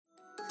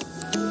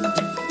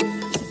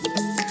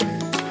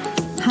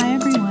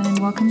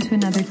welcome to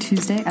another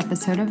Tuesday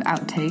episode of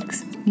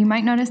Outtakes. You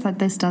might notice that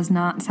this does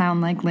not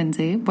sound like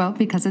Lindsay, well,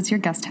 because it's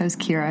your guest host,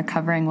 Kiera,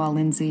 covering while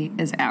Lindsay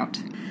is out.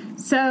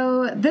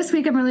 So this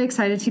week I'm really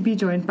excited to be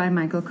joined by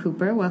Michael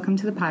Cooper. Welcome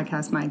to the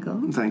podcast,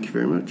 Michael. Thank you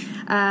very much.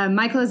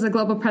 Michael is the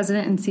global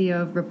president and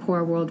CEO of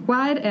Rapport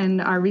Worldwide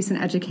and our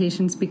recent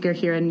education speaker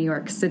here in New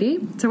York City.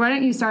 So why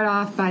don't you start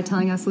off by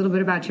telling us a little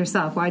bit about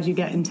yourself? Why did you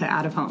get into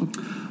out-of-home?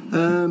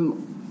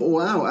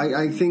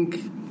 I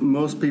think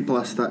most people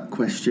ask that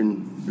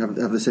question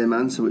have the same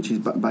answer, which is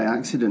by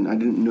accident. I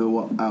didn't know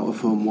what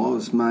out-of-home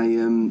was. My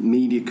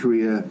media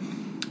career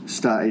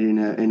started in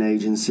an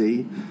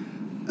agency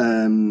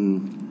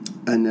and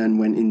then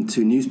went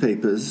into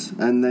newspapers,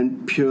 and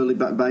then purely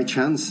by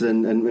chance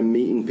and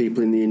meeting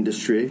people in the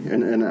industry.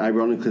 And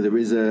ironically, there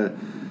is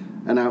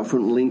an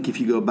out-front link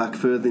if you go back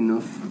far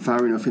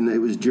enough, in that it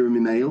was Jeremy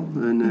Mail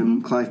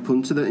and Clive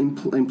Punter that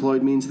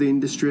employed me into the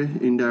industry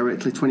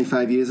indirectly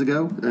 25 years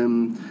ago,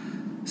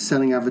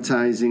 selling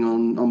advertising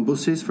on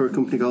buses for a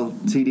company called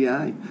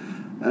TDI.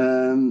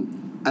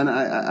 And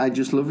I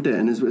just loved it.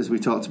 And as we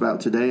talked about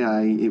today,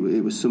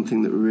 it was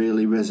something that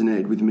really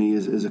resonated with me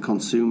as a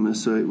consumer.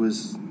 So it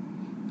was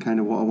kind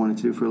of what I wanted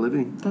to do for a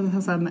living.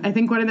 That's awesome. I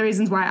think one of the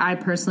reasons why I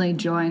personally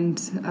joined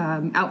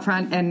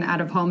Outfront and Out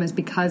of Home is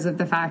because of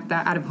the fact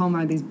that Out of Home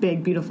are these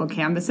big, beautiful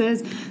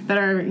canvases that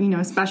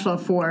are, special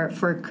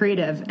for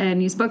creative.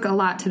 And you spoke a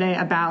lot today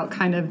about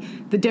kind of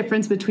the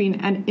difference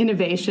between an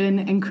innovation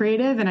and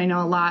creative. And I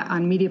know a lot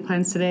on media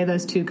plans today,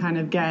 those two kind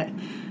of get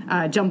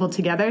jumbled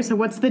together. So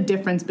what's the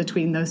difference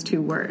between those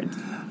two words?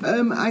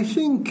 I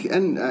think,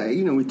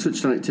 and we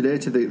touched on it today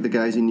to the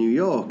guys in New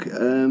York,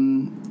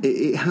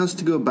 it has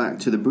to go back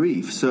to the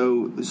brief.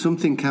 So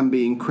something can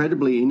be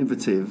incredibly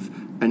innovative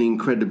and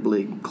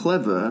incredibly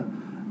clever,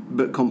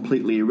 but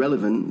completely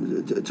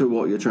irrelevant to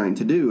what you're trying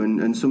to do.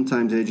 And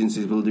sometimes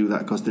agencies will do that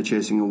because they're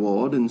chasing a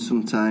award, and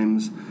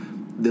sometimes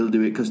they'll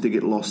do it because they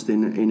get lost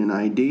in an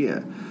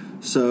idea.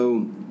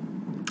 So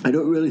I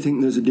don't really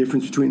think there's a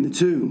difference between the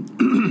two.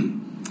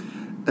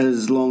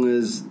 As long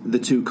as the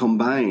two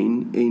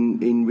combine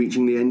in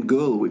reaching the end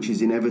goal, which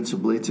is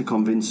inevitably to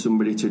convince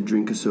somebody to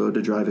drink a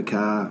soda, drive a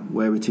car,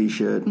 wear a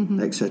T-shirt,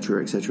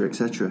 etc., etc.,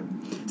 etc.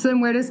 So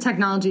then where does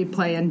technology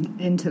play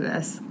into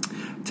this?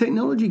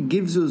 Technology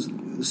gives us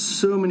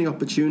so many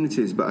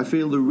opportunities, but I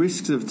feel the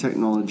risks of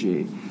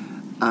technology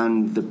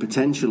and the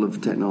potential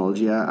of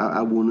technology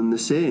are one and the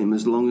same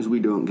as long as we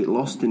don't get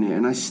lost in it.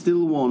 And I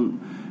still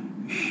want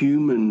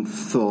human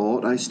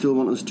thought. I still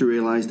want us to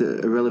realise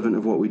that irrelevant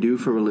of what we do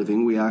for a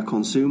living, we are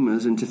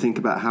consumers, and to think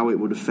about how it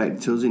would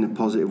affect us in a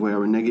positive way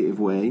or a negative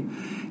way.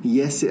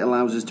 Yes, it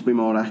allows us to be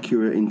more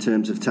accurate in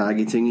terms of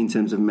targeting, in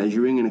terms of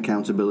measuring and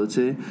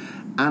accountability,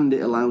 and it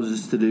allows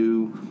us to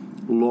do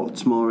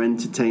lots more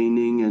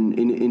entertaining and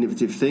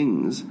innovative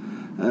things.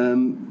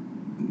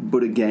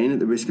 But again, at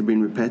the risk of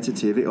being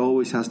repetitive, it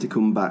always has to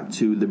come back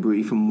to the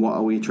brief and what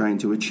are we trying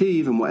to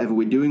achieve, and whatever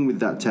we're doing with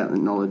that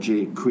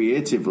technology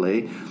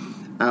creatively,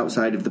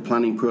 outside of the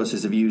planning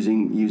process of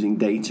using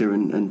data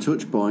and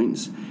touch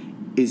points,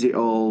 is it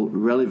all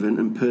relevant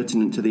and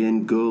pertinent to the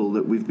end goal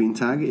that we've been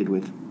targeted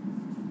with?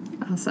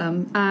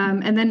 Awesome.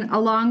 And then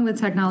along with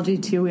technology,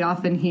 too, we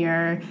often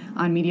hear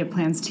on media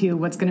plans, too,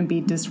 what's going to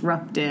be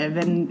disruptive.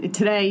 And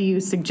today you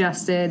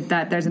suggested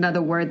that there's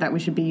another word that we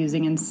should be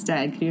using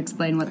instead. Can you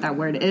explain what that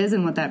word is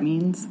and what that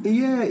means?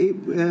 Yeah,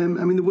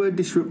 the word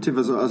disruptive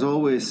has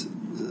always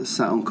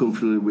sat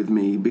uncomfortably with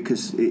me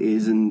because it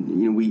is,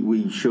 and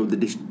we showed the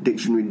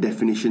dictionary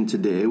definition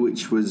today,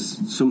 which was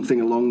something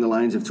along the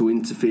lines of to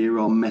interfere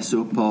or mess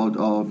up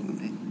or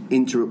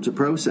interrupt a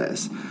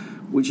process,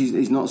 which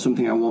is not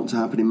something I want to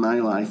happen in my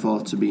life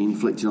or to be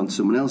inflicted on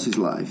someone else's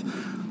life.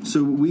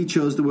 So we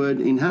chose the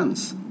word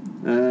enhance.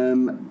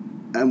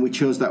 And we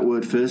chose that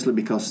word firstly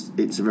because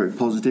it's a very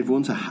positive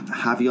one, to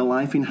have your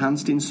life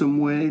enhanced in some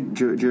way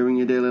during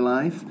your daily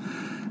life,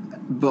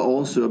 but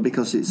also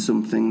because it's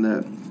something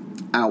that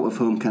out of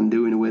home can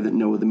do in a way that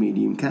no other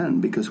medium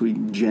can, because we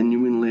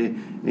genuinely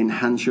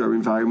enhance your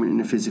environment in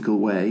a physical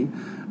way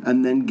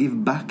and then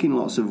give back in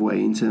lots of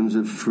ways in terms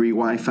of free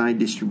Wi-Fi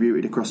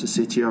distributed across a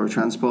city or a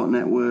transport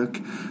network,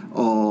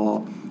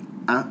 or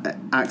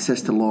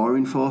access to law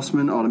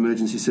enforcement or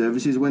emergency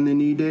services when they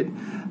need it.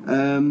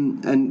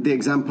 And the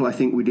example I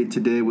think we did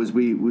today was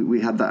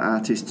we had that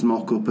artist's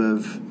mock-up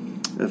of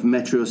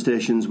metro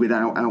stations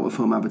without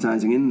out-of-home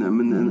advertising in them,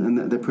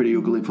 and they're pretty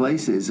ugly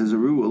places as a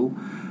rule.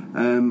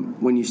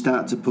 When you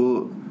start to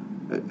put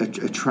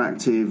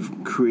attractive,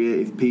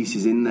 creative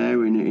pieces in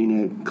there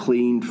in a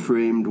clean,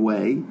 framed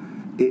way,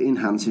 it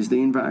enhances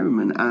the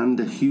environment, and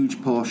a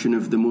huge portion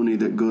of the money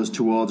that goes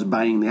towards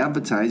buying the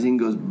advertising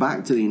goes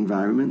back to the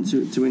environment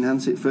to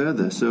enhance it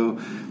further. So,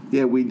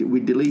 yeah, we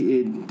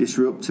deleted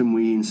disrupt and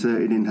we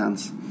inserted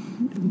enhance.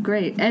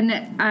 Great. And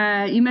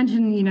you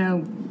mentioned,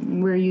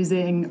 we're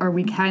using, or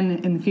we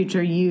can in the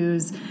future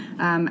use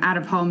out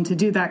of home to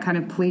do that kind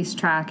of police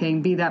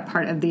tracking, be that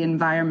part of the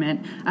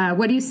environment.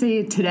 What do you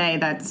see today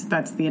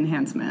that's the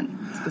enhancement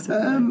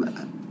specifically?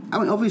 I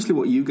mean, obviously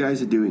what you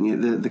guys are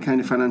doing, the kind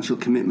of financial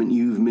commitment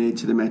you've made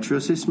to the metro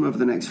system over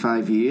the next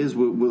 5 years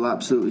will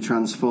absolutely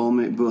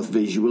transform it, both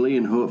visually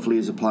and hopefully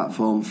as a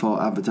platform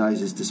for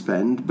advertisers to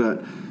spend,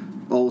 but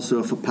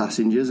also for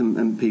passengers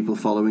and people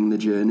following the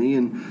journey.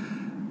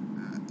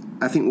 And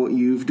I think what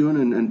you've done,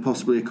 and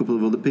possibly a couple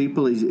of other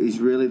people, is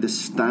really the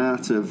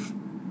start of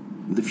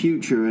the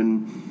future.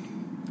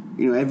 And,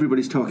 you know,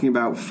 everybody's talking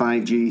about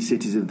 5G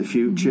cities of the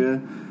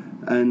future,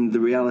 and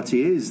the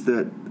reality is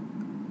that,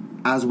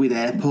 as with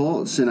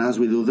airports and as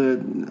with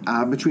other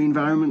arbitrary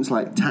environments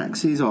like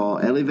taxis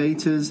or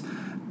elevators,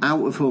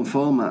 out-of-home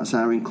formats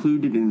are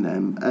included in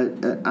them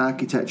at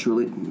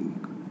architectural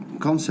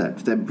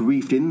concept. They're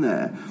briefed in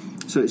there.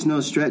 So it's no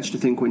stretch to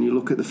think, when you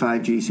look at the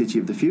 5G city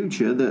of the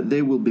future, that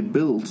they will be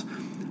built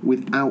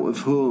with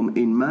out-of-home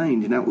in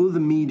mind. Now,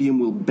 other medium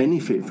will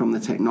benefit from the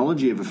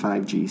technology of a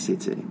 5G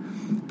city,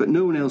 but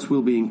no one else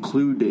will be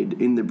included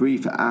in the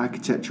brief at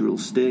architectural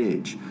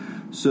stage.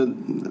 So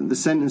the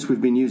sentence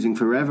we've been using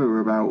forever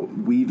about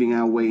weaving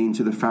our way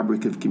into the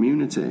fabric of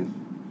community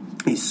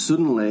is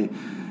suddenly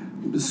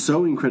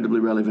so incredibly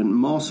relevant,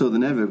 more so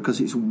than ever,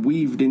 because it's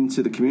weaved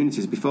into the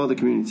communities before the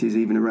communities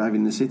even arrive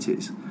in the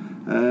cities.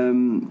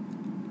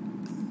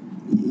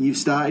 You've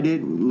started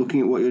it,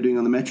 looking at what you're doing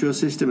on the metro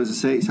system. As I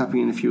say, it's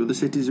happening in a few other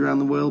cities around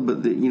the world,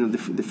 but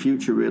the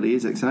future really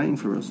is exciting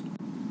for us.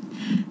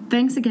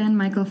 Thanks again,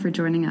 Michael, for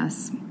joining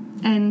us.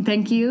 And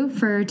thank you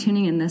for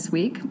tuning in this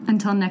week.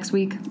 Until next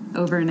week,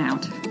 over and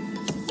out.